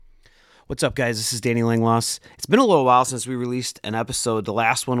What's up, guys? This is Danny Langloss. It's been a little while since we released an episode. The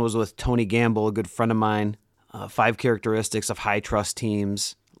last one was with Tony Gamble, a good friend of mine. 5 characteristics of high trust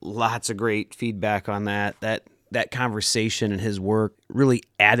teams. Lots of great feedback on that. That conversation and his work really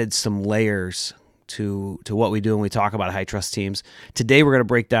added some layers to what we do when we talk about high trust teams. Today, we're going to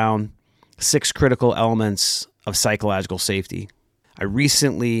break down 6 critical elements of psychological safety. I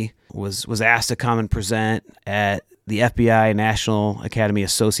recently was asked to come and present at the FBI National Academy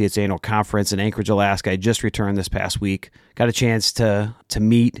Associates Annual Conference in Anchorage, Alaska. I just returned this past week. Got a chance to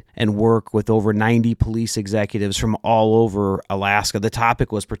meet and work with over 90 police executives from all over Alaska. The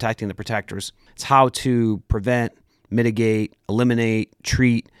topic was protecting the protectors. It's how to prevent, mitigate, eliminate,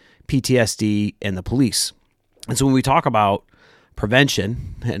 treat PTSD in the police. And so when we talk about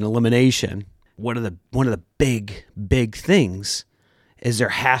prevention and elimination, one of the big things is there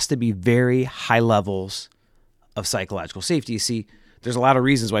has to be very high levels of psychological safety. You see, there's a lot of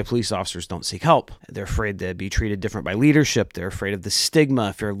reasons why police officers don't seek help. They're afraid to be treated different by leadership. They're afraid of the stigma.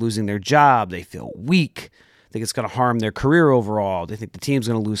 If they're losing their job, they feel weak. Think it's going to harm their career overall. They think the team's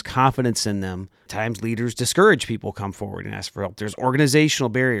going to lose confidence in them. At times, leaders discourage people come forward and ask for help. There's organizational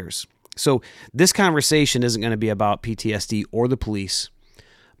barriers. So this conversation isn't going to be about PTSD or the police.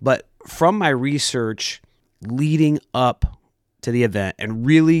 But from my research leading up to the event and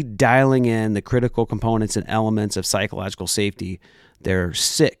really dialing in the critical components and elements of psychological safety, there are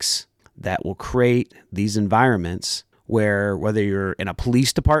 6 that will create these environments where whether you're in a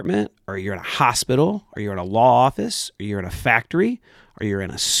police department or you're in a hospital or you're in a law office or you're in a factory or you're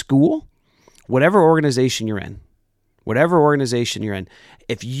in a school, whatever organization you're in,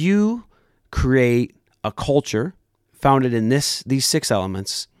 if you create a culture founded in these 6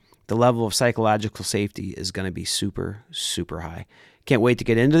 elements, the level of psychological safety is going to be super, super high. Can't wait to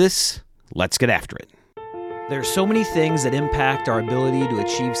get into this. Let's get after it. There are so many things that impact our ability to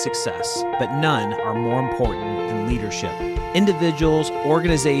achieve success, but none are more important than leadership. Individuals,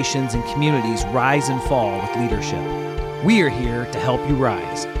 organizations, and communities rise and fall with leadership. We are here to help you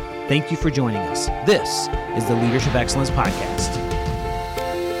rise. Thank you for joining us. This is the Leadership Excellence Podcast.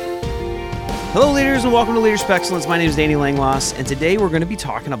 Hello, leaders, and welcome to Leadership Excellence. My name is Danny Langloss, and today we're going to be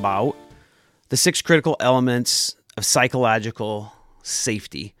talking about the 6 critical elements of psychological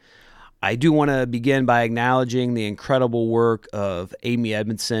safety. I do want to begin by acknowledging the incredible work of Amy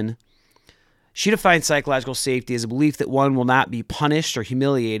Edmondson. She defines psychological safety as a belief that one will not be punished or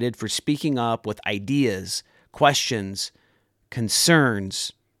humiliated for speaking up with ideas, questions,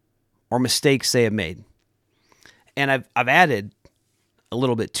 concerns, or mistakes they have made. And I've added a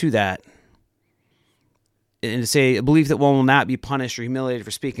little bit to that, and to say a belief that one will not be punished or humiliated for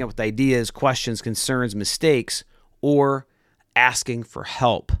speaking up with ideas, questions, concerns, mistakes, or asking for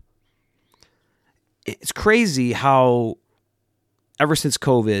help. It's crazy how ever since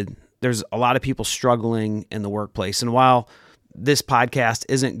COVID, there's a lot of people struggling in the workplace. And while this podcast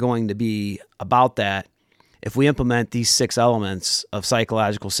isn't going to be about that, if we implement these 6 elements of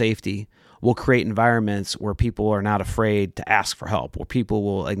psychological safety, we'll create environments where people are not afraid to ask for help, where people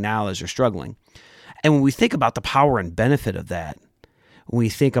will acknowledge they're struggling. And when we think about the power and benefit of that, when we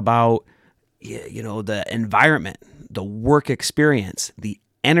think about, the environment, the work experience, the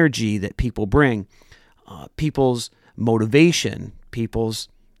energy that people bring, people's motivation, people's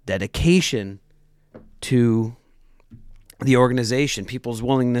dedication to the organization, people's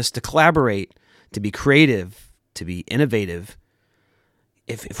willingness to collaborate, to be creative, to be innovative.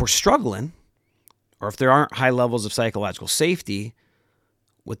 If we're struggling, or if there aren't high levels of psychological safety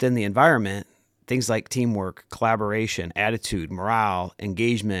within the environment, things like teamwork, collaboration, attitude, morale,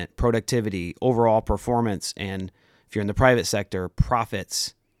 engagement, productivity, overall performance, and if you're in the private sector,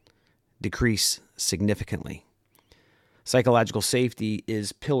 profits decrease significantly. Psychological safety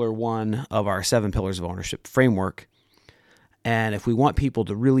is pillar 1 of our 7 pillars of ownership framework. And if we want people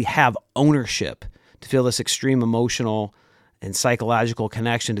to really have ownership, to feel this extreme emotional and psychological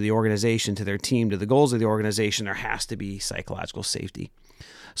connection to the organization, to their team, to the goals of the organization, there has to be psychological safety.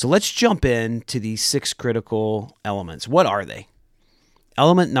 So let's jump into these 6 critical elements. What are they?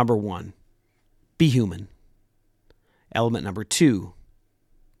 Element number 1, be human. Element number 2,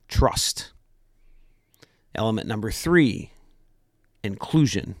 trust. Element number 3,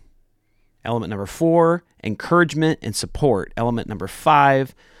 inclusion. Element number 4, encouragement and support. Element number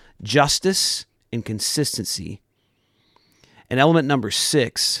 5, justice and consistency. And element number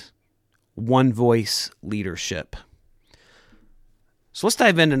 6, one voice leadership. So let's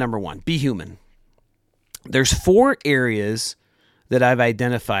dive into number 1, be human. There's 4 areas that I've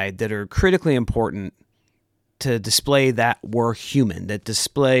identified that are critically important to display that we're human, that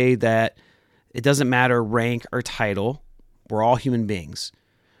display that it doesn't matter rank or title, we're all human beings.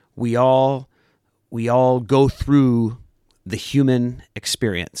 We all go through the human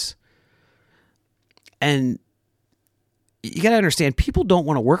experience. And you got to understand, people don't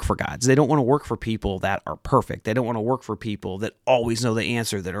want to work for gods. They don't want to work for people that are perfect. They don't want to work for people that always know the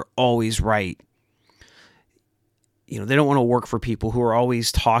answer, that are always right. They don't want to work for people who are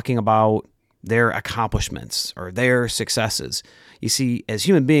always talking about their accomplishments or their successes. You see, as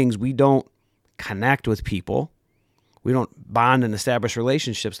human beings, we don't connect with people. We don't bond and establish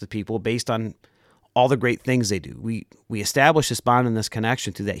relationships with people based on all the great things they do. We establish this bond and this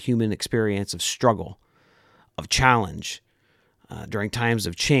connection through that human experience of struggle, of challenge, during times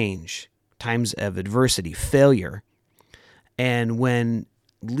of change, times of adversity, failure. And when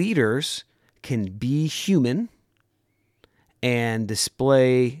leaders can be human and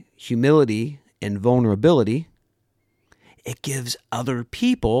display humility and vulnerability, it gives other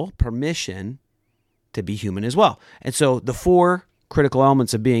people permission to be human as well. And so the 4 critical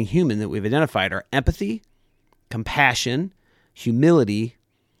elements of being human that we've identified are empathy, compassion, humility,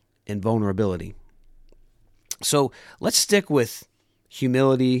 and vulnerability. So let's stick with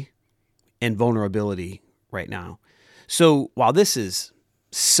humility and vulnerability right now. So while this is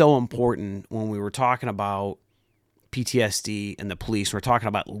so important when we were talking about PTSD and the police, we're talking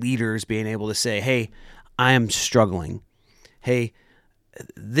about leaders being able to say, hey, I am struggling. Hey,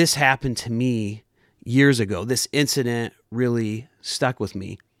 this happened to me years ago. This incident really stuck with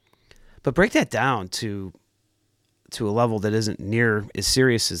me. But break that down to a level that isn't near as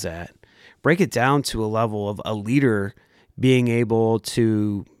serious as that. Break it down to a level of a leader being able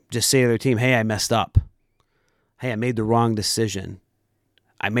to just say to their team, hey, I messed up. Hey, I made the wrong decision.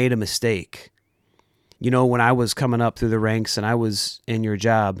 I made a mistake. When I was coming up through the ranks and I was in your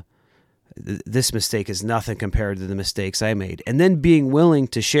job, this mistake is nothing compared to the mistakes I made. And then being willing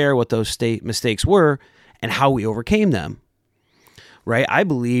to share what those mistakes were and how we overcame them, right? I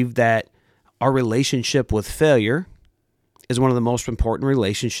believe that our relationship with failure is one of the most important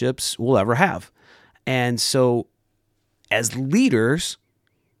relationships we'll ever have. And so as leaders,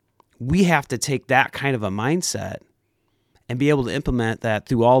 we have to take that kind of a mindset and be able to implement that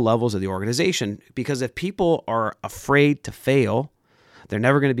through all levels of the organization. Because if people are afraid to fail, they're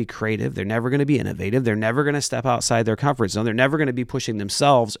never going to be creative. They're never going to be innovative. They're never going to step outside their comfort zone. They're never going to be pushing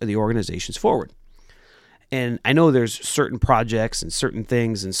themselves or the organizations forward. And I know there's certain projects and certain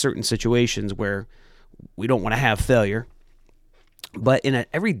things and certain situations where we don't want to have failure. But in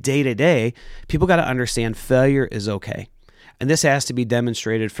every day-to-day, people got to understand failure is okay. And this has to be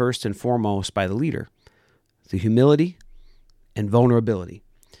demonstrated first and foremost by the leader through humility and vulnerability.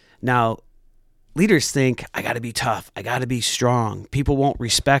 Now, leaders think, I got to be tough. I got to be strong. People won't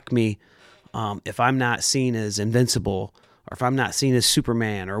respect me if I'm not seen as invincible or if I'm not seen as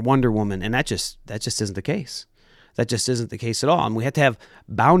Superman or Wonder Woman. And that just isn't the case. That just isn't the case at all. And we have to have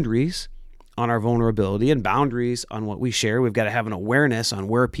boundaries on our vulnerability and boundaries on what we share. We've got to have an awareness on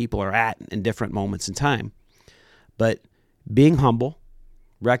where people are at in different moments in time. But being humble,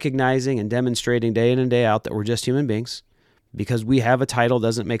 recognizing and demonstrating day in and day out that we're just human beings, because we have a title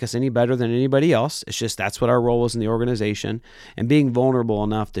doesn't make us any better than anybody else. It's just that's what our role is in the organization. And being vulnerable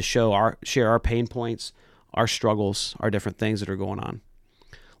enough to share our pain points, our struggles, our different things that are going on.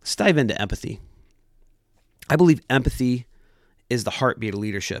 Let's dive into empathy. I believe empathy is the heartbeat of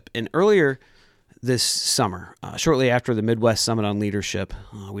leadership. And earlier this summer, shortly after the Midwest Summit on Leadership,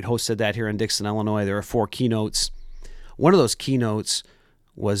 we'd hosted that here in Dixon, Illinois. There were 4 keynotes. One of those keynotes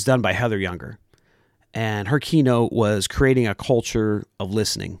was done by Heather Younger. And her keynote was creating a culture of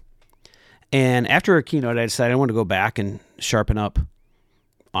listening. And after her keynote, I decided I want to go back and sharpen up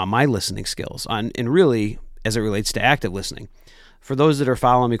on my listening skills, and really as it relates to active listening. For those that are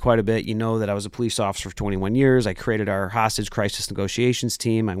following me quite a bit, you know that I was a police officer for 21 years. I created our hostage crisis negotiations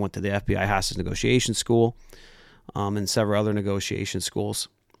team. I went to the FBI hostage negotiation school and several other negotiation schools.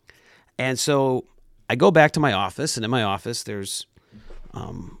 And so I go back to my office, and in my office there's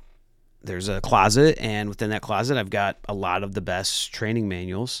a closet, and within that closet I've got a lot of the best training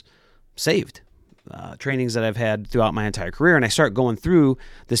manuals saved. Trainings that I've had throughout my entire career. And I start going through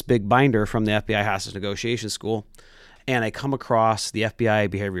this big binder from the FBI hostage negotiation school, and I come across the FBI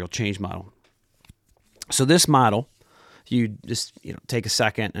behavioral change model. So this model, you just take a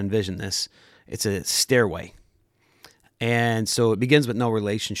second and envision this. It's a stairway. And so it begins with no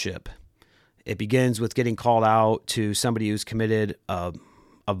relationship. It begins with getting called out to somebody who's committed a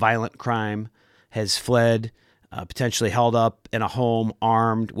violent crime, has fled, potentially held up in a home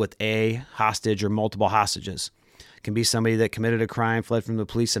armed with a hostage or multiple hostages. It can be somebody that committed a crime, fled from the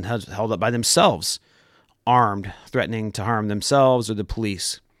police, and held up by themselves, armed, threatening to harm themselves or the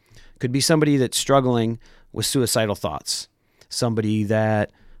police. It could be somebody that's struggling with suicidal thoughts, somebody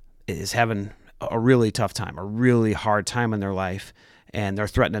that is having a really tough time, a really hard time in their life, and they're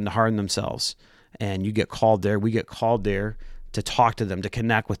threatening to harm themselves. And you get called there, we get called there to talk to them, to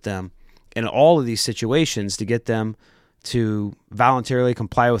connect with them in all of these situations, to get them to voluntarily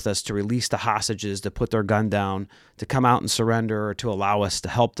comply with us, to release the hostages, to put their gun down, to come out and surrender, or to allow us to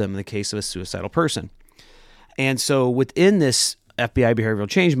help them in the case of a suicidal person. And so within this FBI behavioral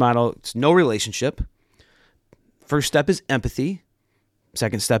change model, it's no relationship. First step is empathy.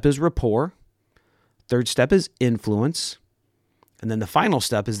 Second step is rapport. Third step is influence. And then the final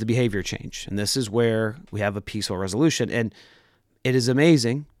step is the behavior change. And this is where we have a peaceful resolution. And it is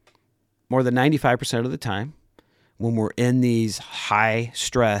amazing, more than 95% of the time, when we're in these high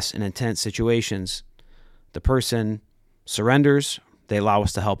stress and intense situations, the person surrenders, they allow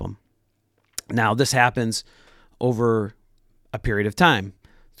us to help them. Now, this happens over a period of time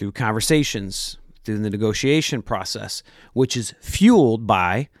through conversations, through the negotiation process, which is fueled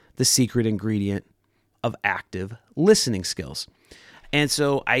by the secret ingredient of active listening skills. And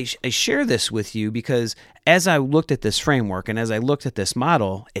so I share this with you because as I looked at this framework and as I looked at this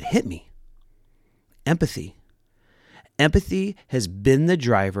model, it hit me. Empathy. Empathy has been the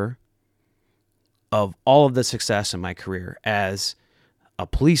driver of all of the success in my career as a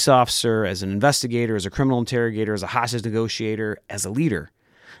police officer, as an investigator, as a criminal interrogator, as a hostage negotiator, as a leader.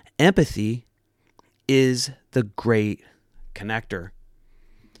 Empathy is the great connector.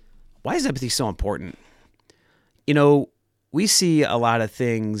 Why is empathy so important? You know, we see a lot of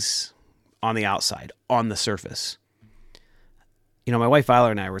things on the outside, on the surface. You know, my wife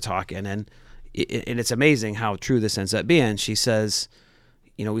Violet and I were talking, and it's amazing how true this ends up being. She says,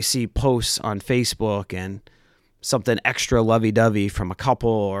 you know, we see posts on Facebook and something extra lovey-dovey from a couple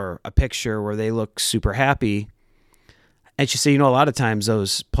or a picture where they look super happy. And she said, you know, a lot of times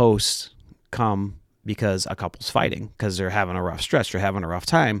those posts come because a couple's fighting, because they're having a rough stretch, they're having a rough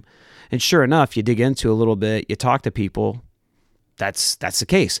time. And sure enough, you dig into a little bit, you talk to people, that's the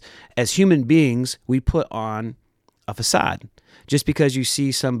case. As human beings, we put on a facade. Just because you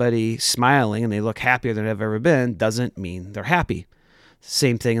see somebody smiling and they look happier than they've ever been doesn't mean they're happy.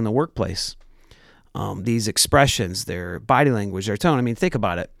 Same thing in the workplace. These expressions, their body language, their tone. I mean, think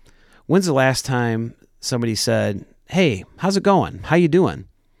about it. When's the last time somebody said, hey, how's it going? How you doing?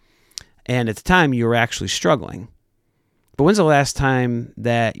 And at the time you were actually struggling. But when's the last time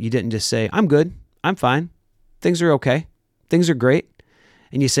that you didn't just say, I'm good, I'm fine, things are okay, things are great.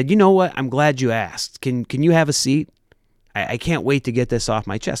 And you said, you know what, I'm glad you asked. Can you have a seat? I can't wait to get this off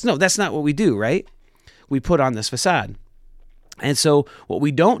my chest. No, that's not what we do, right? We put on this facade. And so what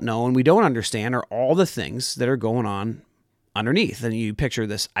we don't know and we don't understand are all the things that are going on underneath. And you picture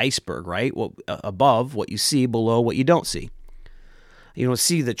this iceberg, right? Above what you see, below what you don't see. You don't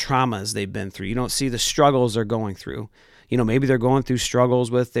see the traumas they've been through. You don't see the struggles they're going through. You know, maybe they're going through struggles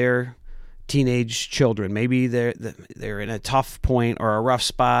with their teenage children. Maybe they're in a tough point or a rough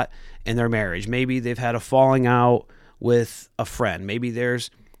spot in their marriage. Maybe they've had a falling out with a friend. Maybe there's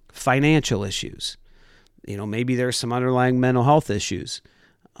financial issues. You know, maybe there's some underlying mental health issues.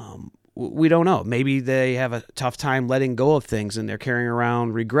 We don't know. Maybe they have a tough time letting go of things and they're carrying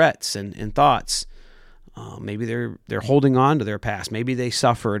around regrets and thoughts. Maybe they're holding on to their past. Maybe they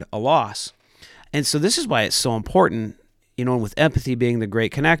suffered a loss. And so this is why it's so important, you know, with empathy being the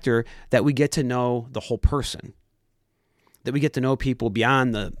great connector, that we get to know the whole person, that we get to know people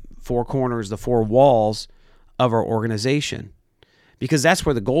beyond the four corners, the four walls of our organization, because that's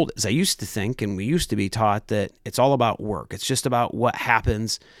where the gold is. I used to think, and we used to be taught, that it's all about work. It's just about what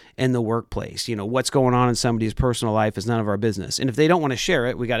happens in the workplace. You know, what's going on in somebody's personal life is none of our business. And if they don't want to share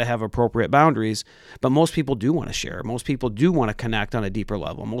it, we got to have appropriate boundaries. But most people do want to share. Most people do want to connect on a deeper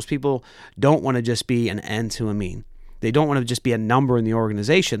level. Most people don't want to just be an end to a mean. They don't want to just be a number in the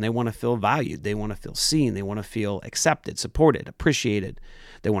organization. They want to feel valued. They want to feel seen. They want to feel accepted, supported, appreciated.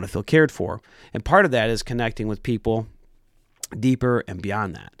 They want to feel cared for. And part of that is connecting with people deeper and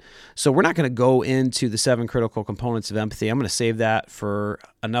beyond that. So we're not going to go into the 7 critical components of empathy. I'm going to save that for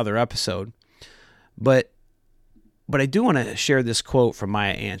another episode. But I do want to share this quote from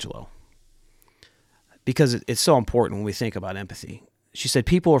Maya Angelou, because it's so important when we think about empathy. She said,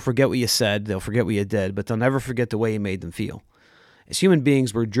 people will forget what you said, they'll forget what you did, but they'll never forget the way you made them feel. As human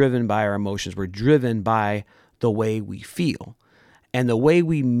beings, we're driven by our emotions. We're driven by the way we feel. And the way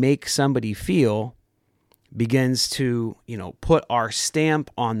we make somebody feel begins to, you know, put our stamp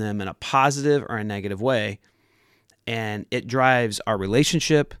on them in a positive or a negative way. And it drives our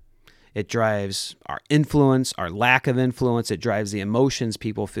relationship. It drives our influence, our lack of influence. It drives the emotions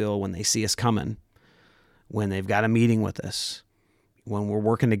people feel when they see us coming, when they've got a meeting with us, when we're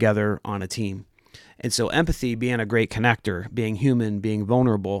working together on a team. And so empathy, being a great connector, being human, being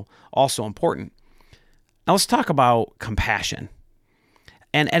vulnerable, also important. Now let's talk about compassion.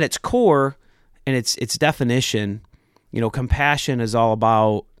 And at its core and its definition, compassion is all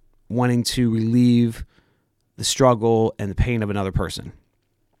about wanting to relieve the struggle and the pain of another person.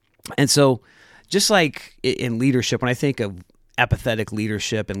 And so just like in leadership, when I think of empathetic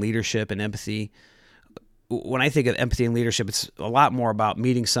leadership and empathy, when I think of empathy and leadership, it's a lot more about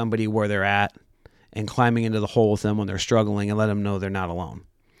meeting somebody where they're at and climbing into the hole with them when they're struggling and let them know they're not alone.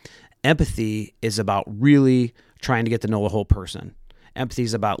 Empathy is about really trying to get to know the whole person. Empathy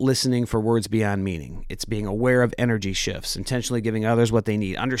is about listening for words beyond meaning. It's being aware of energy shifts, intentionally giving others what they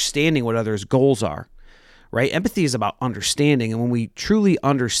need, understanding what others' goals are, right? Empathy is about understanding. And when we truly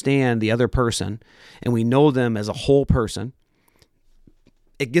understand the other person and we know them as a whole person,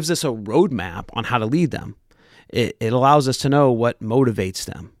 it gives us a roadmap on how to lead them. It allows us to know what motivates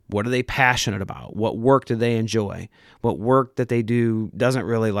them. What are they passionate about? What work do they enjoy? What work that they do doesn't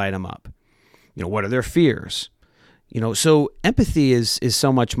really light them up? What are their fears? So empathy is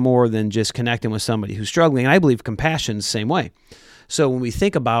so much more than just connecting with somebody who's struggling. And I believe compassion is the same way. So when we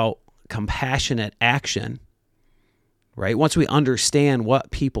think about compassionate action, right, once we understand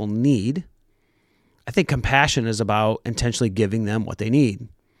what people need, I think compassion is about intentionally giving them what they need.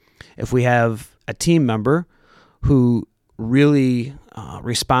 If we have a team member who really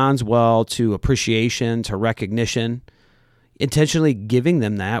responds well to appreciation, to recognition, intentionally giving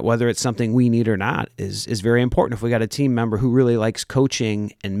them that, whether it's something we need or not, is very important. If we got a team member who really likes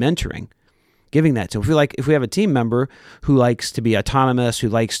coaching and mentoring, giving that to them. If we have a team member who likes to be autonomous, who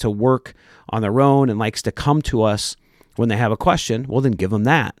likes to work on their own and likes to come to us when they have a question, well, then give them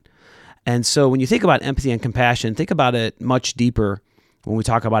that. And so when you think about empathy and compassion, think about it much deeper when we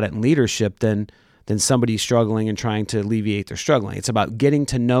talk about it in leadership than somebody struggling and trying to alleviate their struggling. It's about getting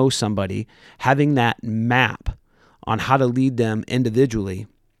to know somebody, having that map on how to lead them individually,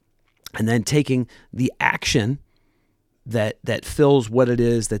 and then taking the action that fills what it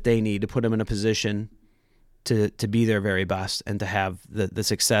is that they need to put them in a position to be their very best and to have the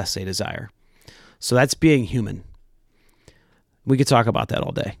success they desire. So that's being human. We could talk about that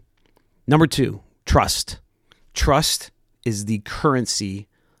all day. Number 2, trust. Trust is the currency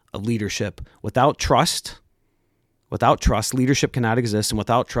of leadership. Without trust, leadership cannot exist, and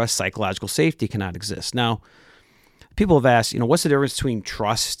without trust, psychological safety cannot exist. Now, people have asked, what's the difference between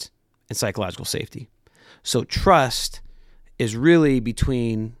trust and psychological safety? So trust is really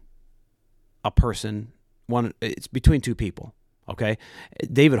between a person, it's between two people, okay?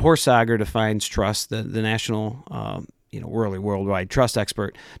 David Horsager defines trust, the national, worldwide trust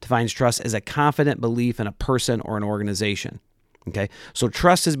expert, defines trust as a confident belief in a person or an organization, okay? So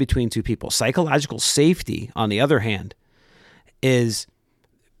trust is between two people. Psychological safety, on the other hand, is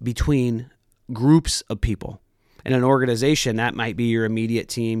between groups of people. In an organization, that might be your immediate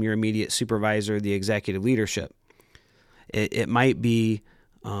team, your immediate supervisor, the executive leadership. It might be,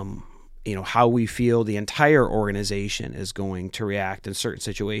 how we feel the entire organization is going to react in certain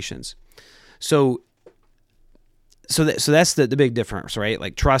situations. So that's the big difference, right?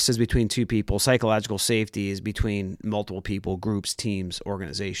 Like trust is between two people. Psychological safety is between multiple people, groups, teams,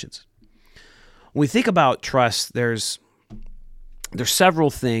 organizations. When we think about trust, there's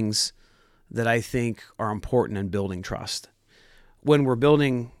several things that I think are important in building trust. When we're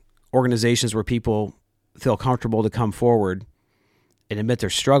building organizations where people feel comfortable to come forward and admit they're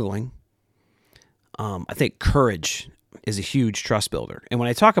struggling, I think courage is a huge trust builder. And when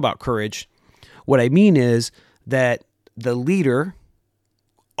I talk about courage, what I mean is that the leader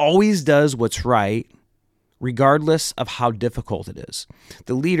always does what's right, regardless of how difficult it is.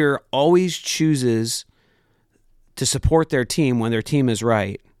 The leader always chooses to support their team when their team is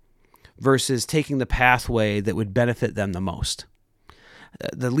right, versus taking the pathway that would benefit them the most.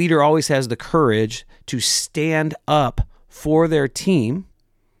 The leader always has the courage to stand up for their team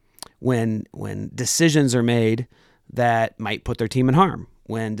when decisions are made that might put their team in harm,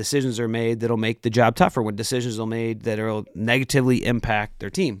 when decisions are made that'll make the job tougher, when decisions are made that will negatively impact their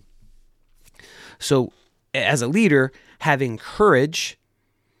team. So as a leader, having courage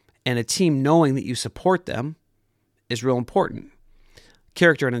and a team knowing that you support them is real important.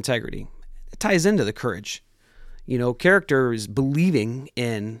 Character and integrity. It ties into the courage. Character is believing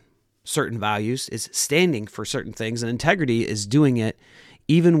in certain values, is standing for certain things, and integrity is doing it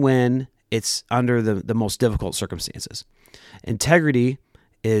even when it's under the most difficult circumstances. Integrity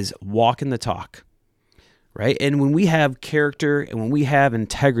is walking the talk, right? And when we have character and when we have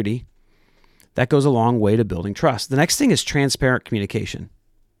integrity, that goes a long way to building trust. The next thing is transparent communication.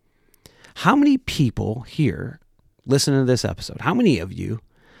 How many people here listening to this episode, how many of you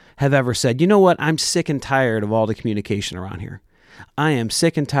have ever said, you know what, I'm sick and tired of all the communication around here. I am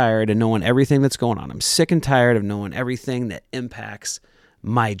sick and tired of knowing everything that's going on. I'm sick and tired of knowing everything that impacts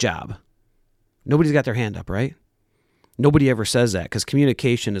my job. Nobody's got their hand up, right? Nobody ever says that, because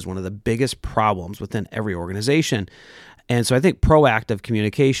communication is one of the biggest problems within every organization. And so I think proactive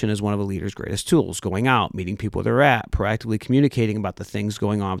communication is one of a leader's greatest tools. Going out, meeting people where they're at, proactively communicating about the things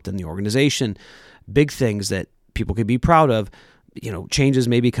going on within the organization, big things that people could be proud of, changes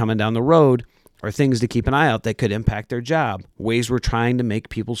maybe coming down the road, or things to keep an eye out that could impact their job, ways we're trying to make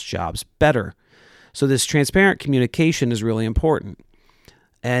people's jobs better. So this transparent communication is really important.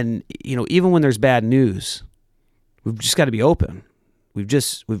 And, even when there's bad news, we've just got to be open. We've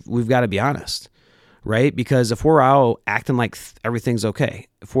got to be honest, right? Because if we're out acting like everything's okay,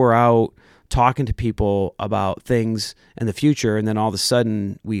 if we're out talking to people about things in the future, and then all of a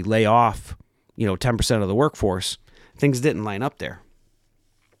sudden we lay off, 10% of the workforce, things didn't line up there.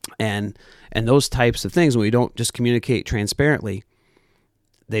 And those types of things, when we don't just communicate transparently,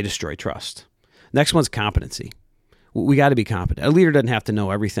 they destroy trust. Next one's competency. We got to be competent. A leader doesn't have to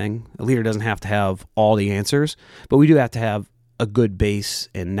know everything. A leader doesn't have to have all the answers, but we do have to have a good base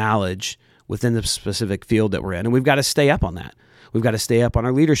and knowledge within the specific field that we're in. And we've got to stay up on that. We've got to stay up on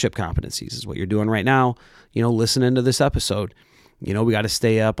our leadership competencies, is what you're doing right now, listening to this episode. We got to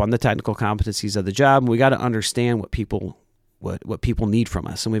stay up on the technical competencies of the job, and we got to understand what people need from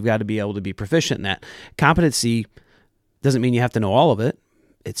us, and we've got to be able to be proficient in that. Competency doesn't mean you have to know all of it.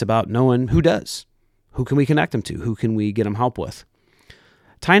 It's about knowing who does. Who can we connect them to? Who can we get them help with?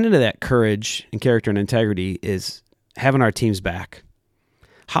 Tying into that courage and character and integrity is having our team's back.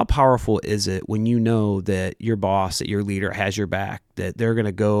 How powerful is it when you know that your boss, that your leader has your back, that they're going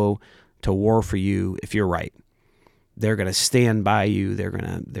to go to war for you if you're right? They're going to stand by you.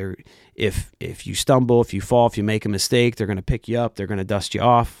 If you stumble, if you fall, if you make a mistake, they're going to pick you up. They're going to dust you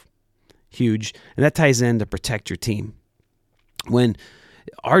off. Huge. And that ties in to protect your team. When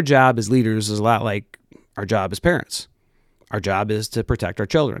our job as leaders is a lot like our job as parents. Our job is to protect our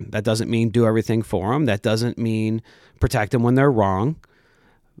children. That doesn't mean do everything for them. That doesn't mean protect them when they're wrong.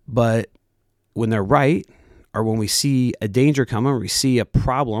 But when they're right, or when we see a danger coming, or we see a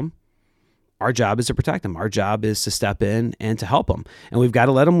problem, our job is to protect them. Our job is to step in and to help them. And we've got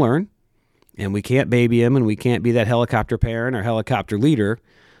to let them learn. And we can't baby them, and we can't be that helicopter parent or helicopter leader.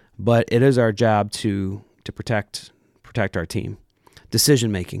 But it is our job to protect our team.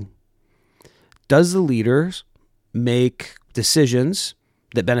 Decision making. Does the leaders make decisions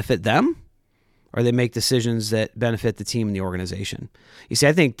that benefit them, or they make decisions that benefit the team and the organization? You see,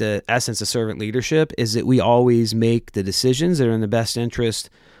 I think the essence of servant leadership is that we always make the decisions that are in the best interest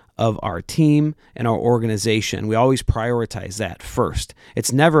of our team and our organization. We always prioritize that first.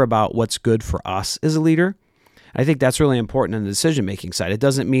 It's never about what's good for us as a leader. I think that's really important on the decision-making side. It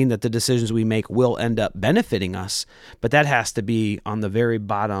doesn't mean that the decisions we make will end up benefiting us, but that has to be on the very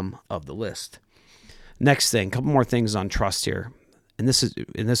bottom of the list. Next thing, a couple more things on trust here. And this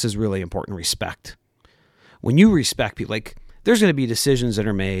is really important, respect. When you respect people, there's going to be decisions that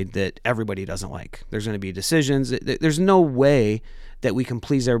are made that everybody doesn't like. There's going to be decisions, there's no way that we can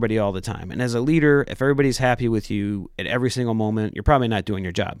please everybody all the time. And as a leader, if everybody's happy with you at every single moment, you're probably not doing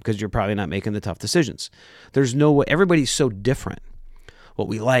your job, because you're probably not making the tough decisions. There's no way. Everybody's so different, what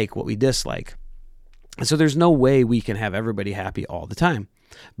we like, what we dislike. And so there's no way we can have everybody happy all the time.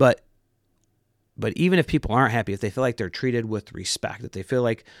 But even if people aren't happy, if they feel like they're treated with respect, if they feel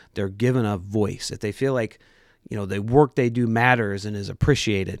like they're given a voice, if they feel like, the work they do matters and is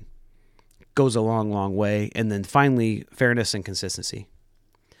appreciated, goes a long, long way. And then finally, fairness and consistency.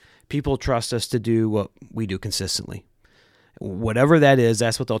 People trust us to do what we do consistently. Whatever that is,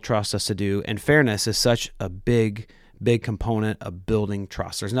 that's what they'll trust us to do. And fairness is such a big component of building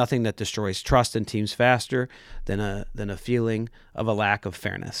trust. There's nothing that destroys trust in teams faster than a feeling of a lack of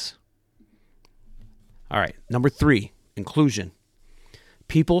fairness. All right, number 3, inclusion.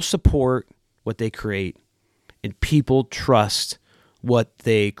 People support what they create, and people trust what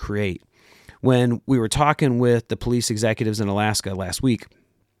they create. When we were talking with the police executives in Alaska last week,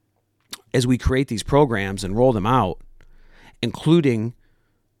 as we create these programs and roll them out, including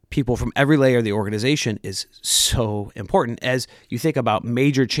people from every layer of the organization is so important. As you think about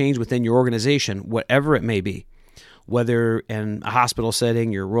major change within your organization, whatever it may be, whether in a hospital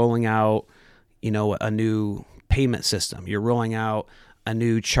setting, you're rolling out a new payment system. You're rolling out a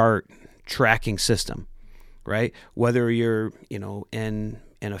new chart tracking system, right? Whether you're,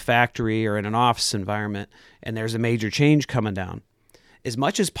 in a factory or in an office environment and there's a major change coming down, as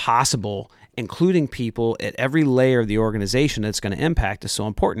much as possible, including people at every layer of the organization that's going to impact is so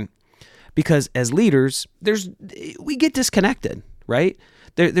important. Because as leaders, we get disconnected. right?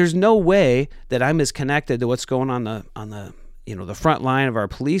 There's no way that I'm as connected to what's going on the front line of our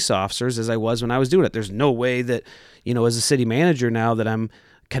police officers as I was when I was doing it. There's no way that, as a city manager now, that I'm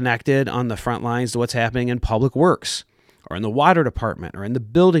connected on the front lines to what's happening in public works or in the water department or in the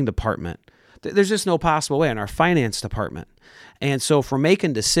building department. There's just no possible way in our finance department. And so if we're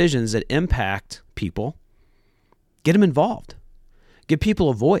making decisions that impact people, get them involved. Give people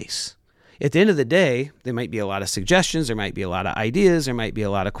a voice. At the end of the day, there might be a lot of suggestions, there might be a lot of ideas, there might be a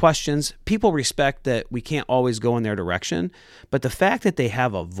lot of questions. People respect that we can't always go in their direction, but the fact that they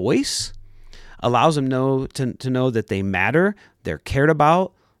have a voice allows them to know that they matter, they're cared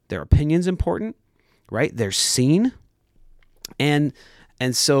about, their opinion's important, right? They're seen. And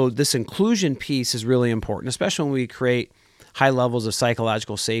so this inclusion piece is really important, especially when we create high levels of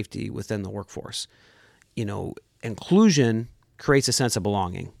psychological safety within the workforce. Inclusion creates a sense of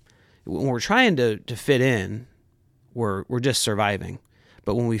belonging. When we're trying to fit in, we're just surviving.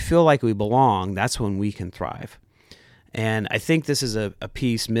 But when we feel like we belong, that's when we can thrive. And I think this is a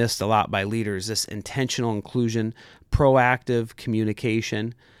piece missed a lot by leaders, this intentional inclusion, proactive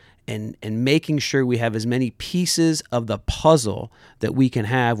communication, and making sure we have as many pieces of the puzzle that we can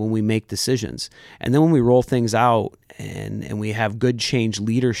have when we make decisions. And then when we roll things out and we have good change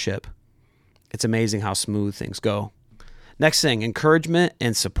leadership, it's amazing how smooth things go. Next thing, encouragement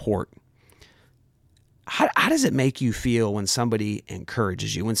and support. How does it make you feel when somebody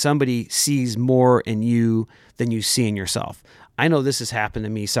encourages you, when somebody sees more in you than you see in yourself? I know this has happened to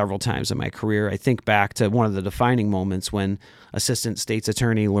me several times in my career. I think back to one of the defining moments when Assistant State's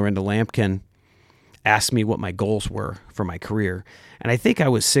Attorney Lorinda Lampkin asked me what my goals were for my career. And I think I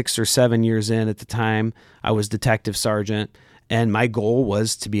was 6 or 7 years in at the time. I was detective sergeant, and my goal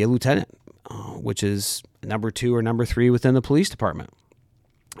was to be a lieutenant, which is number 2 or number 3 within the police department.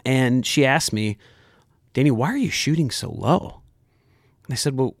 And she asked me, "Danny, why are you shooting so low?" And I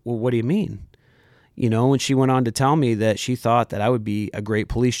said, well, what do you mean? And she went on to tell me that she thought that I would be a great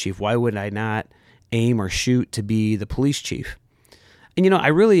police chief. Why would I not aim or shoot to be the police chief? And, I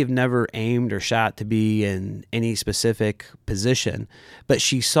really have never aimed or shot to be in any specific position, but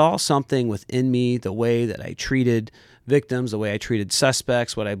she saw something within me, the way that I treated victims, the way I treated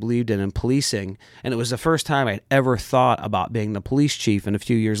suspects, what I believed in policing. And it was the first time I'd ever thought about being the police chief. And a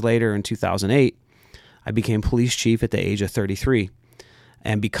few years later, in 2008, I became police chief at the age of 33.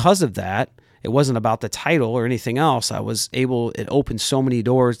 And because of that, it wasn't about the title or anything else. It opened so many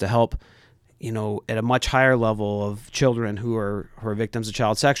doors to help, at a much higher level of children who are victims of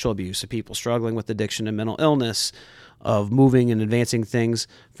child sexual abuse, of people struggling with addiction and mental illness, of moving and advancing things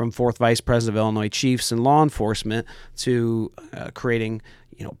from 4th Vice President of Illinois Chiefs and law enforcement to creating,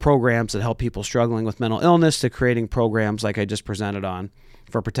 programs that help people struggling with mental illness, to creating programs like I just presented on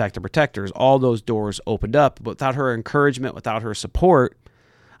for Protect the Protectors. All those doors opened up. But without her encouragement, without her support,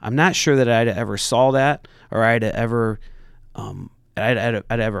 I'm not sure that I'd ever saw that or I'd ever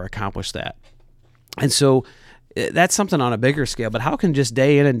accomplished that. And so that's something on a bigger scale. But how can just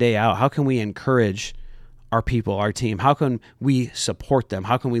day in and day out, how can we encourage our people, our team? How can we support them?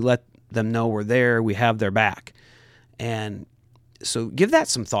 How can we let them know we're there, we have their back? And so give that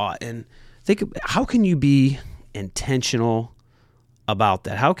some thought and think, how can you be intentional about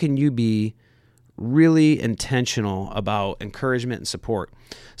that? How can you be really intentional about encouragement and support?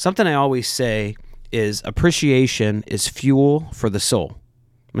 Something I always say is appreciation is fuel for the soul.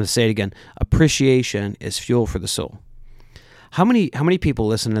 I'm going to say it again. Appreciation is fuel for the soul. How many people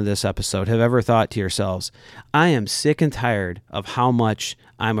listening to this episode have ever thought to yourselves, I am sick and tired of how much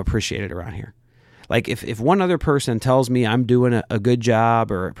I'm appreciated around here? Like if one other person tells me I'm doing a good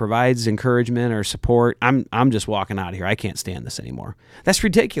job or provides encouragement or support, I'm just walking out of here. I can't stand this anymore. That's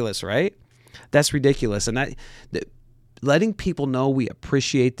ridiculous, right? That's ridiculous. And letting people know we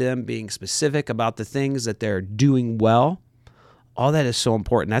appreciate them, being specific about the things that they're doing well, all that is so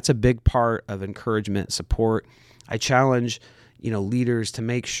important. That's a big part of encouragement, support. I challenge, leaders to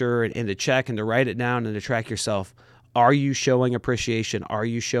make sure and to check and to write it down and to track yourself. Are you showing appreciation? Are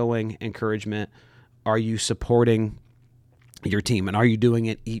you showing encouragement? Are you supporting your team? And are you doing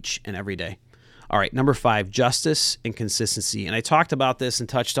it each and every day? All right, number 5, justice and consistency. And I talked about this and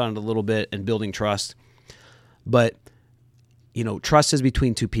touched on it a little bit in building trust. But, trust is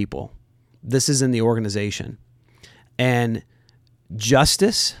between two people. This is in the organization. And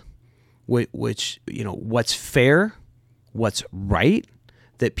justice, which what's fair, what's right,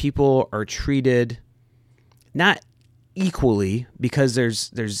 that people are treated not equally, because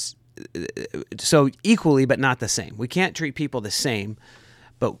there's so equally but not the same. We can't treat people the same,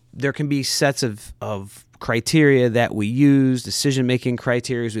 but there can be sets of criteria that we use, decision-making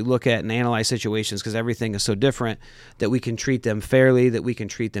criteria as we look at and analyze situations, because everything is so different, that we can treat them fairly, that we can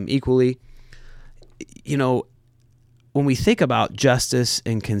treat them equally. When we think about justice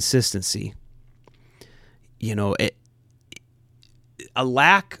and consistency, a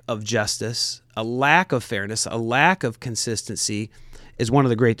lack of justice, a lack of fairness, a lack of consistency is one of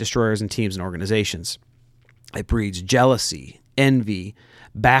the great destroyers in teams and organizations. It breeds jealousy, envy,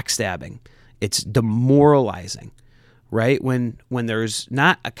 backstabbing. It's demoralizing, right? When there's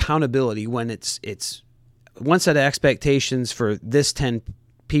not accountability, when it's one set of expectations for this 10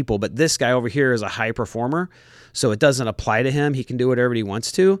 people, but this guy over here is a high performer, so it doesn't apply to him. He can do whatever he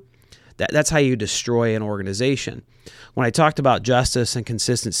wants to. That's how you destroy an organization. When I talked about justice and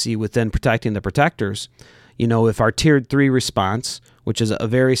consistency within protecting the protectors, if our Tier 3 response, which is a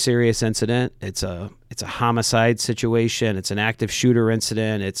very serious incident, it's a homicide situation, it's an active shooter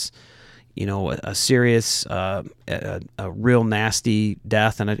incident, it's a serious, a real nasty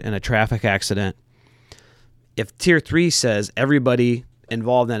death in a traffic accident. If Tier 3 says everybody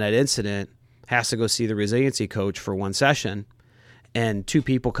involved in that incident has to go see the resiliency coach for one session, and 2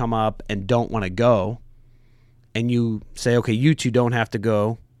 people come up and don't want to go, and you say, okay, you 2 don't have to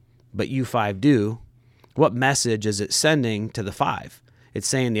go, but you 5 do, what message is it sending to the 5? It's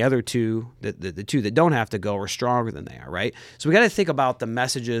saying the other 2, the 2 that don't have to go, are stronger than they are, right? So we got to think about the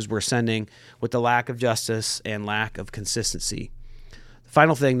messages we're sending with the lack of justice and lack of consistency. The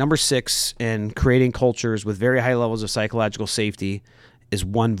final thing, number 6, in creating cultures with very high levels of psychological safety, is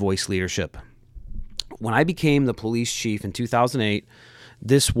one voice leadership. When I became the police chief in 2008,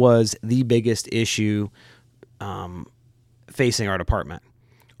 this was the biggest issue facing our department,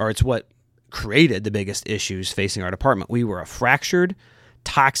 or it's what created the biggest issues facing our department. We were a fractured,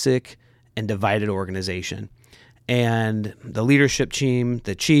 toxic, and divided organization. And the leadership team,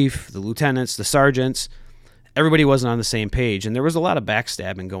 the chief, the lieutenants, the sergeants, everybody wasn't on the same page. And there was a lot of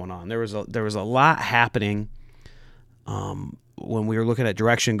backstabbing going on. There was a lot happening when we were looking at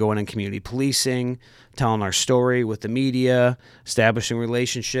direction going in community policing, telling our story with the media, establishing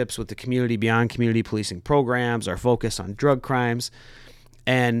relationships with the community beyond community policing programs, our focus on drug crimes.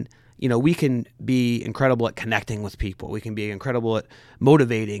 And we can be incredible at connecting with people. We can be incredible at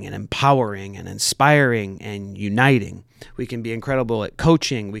motivating and empowering and inspiring and uniting. We can be incredible at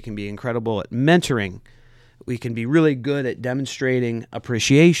coaching. We can be incredible at mentoring. We can be really good at demonstrating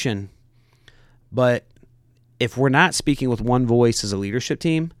appreciation. But if we're not speaking with one voice as a leadership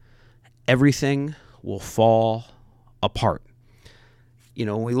team, everything will fall apart.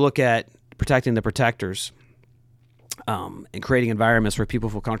 When we look at protecting the protectors, and creating environments where people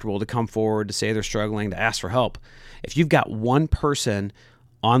feel comfortable to come forward, to say they're struggling, to ask for help. If you've got one person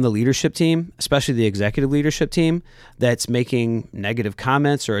on the leadership team, especially the executive leadership team, that's making negative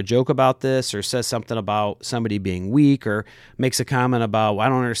comments or a joke about this, or says something about somebody being weak, or makes a comment about, well, I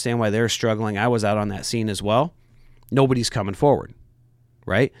don't understand why they're struggling, I was out on that scene as well, nobody's coming forward,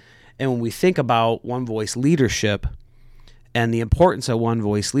 right? And when we think about one voice leadership and the importance of one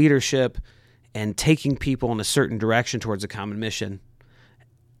voice leadership and taking people in a certain direction towards a common mission,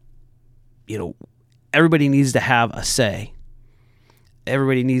 everybody needs to have a say.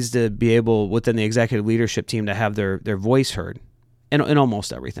 Everybody needs to be able, within the executive leadership team, to have their voice heard in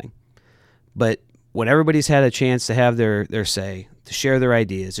almost everything. But when everybody's had a chance to have their say, to share their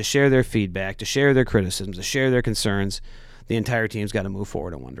ideas, to share their feedback, to share their criticisms, to share their concerns, the entire team's got to move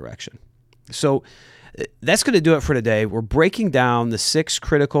forward in one direction. So that's going to do it for today. We're breaking down the 6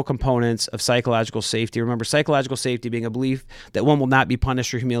 critical components of psychological safety. Remember, psychological safety being a belief that one will not be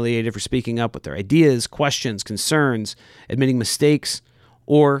punished or humiliated for speaking up with their ideas, questions, concerns, admitting mistakes,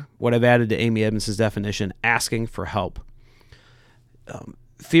 or what I've added to Amy Edmondson's definition, asking for help.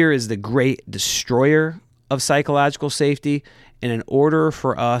 Fear is the great destroyer of psychological safety, and in order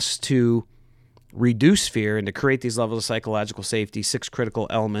for us to reduce fear and to create these levels of psychological safety, 6 critical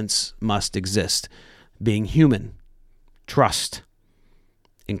elements must exist. Being human, trust,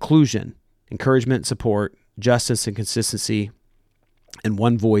 inclusion, encouragement and support, justice and consistency, and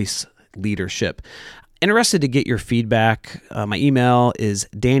one voice leadership. Interested to get your feedback. My email is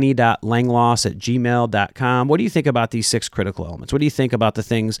danny.langloss@gmail.com. What do you think about these 6 critical elements? What do you think about the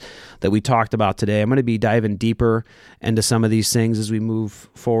things that we talked about today? I'm going to be diving deeper into some of these things as we move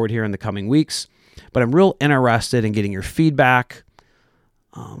forward here in the coming weeks. But I'm real interested in getting your feedback,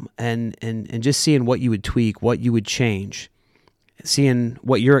 and just seeing what you would tweak, what you would change, seeing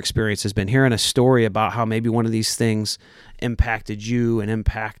what your experience has been, hearing a story about how maybe one of these things impacted you and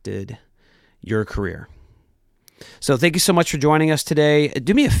impacted your career. So thank you so much for joining us today.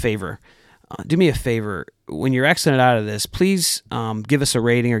 Do me a favor. do me a favor. When you're exiting out of this, please give us a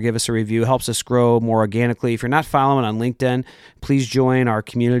rating or give us a review. It helps us grow more organically. If you're not following on LinkedIn, please join our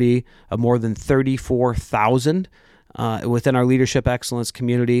community of more than 34,000 within our Leadership Excellence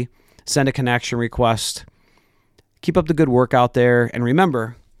community. Send a connection request. Keep up the good work out there. And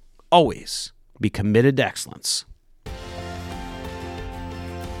remember, always be committed to excellence.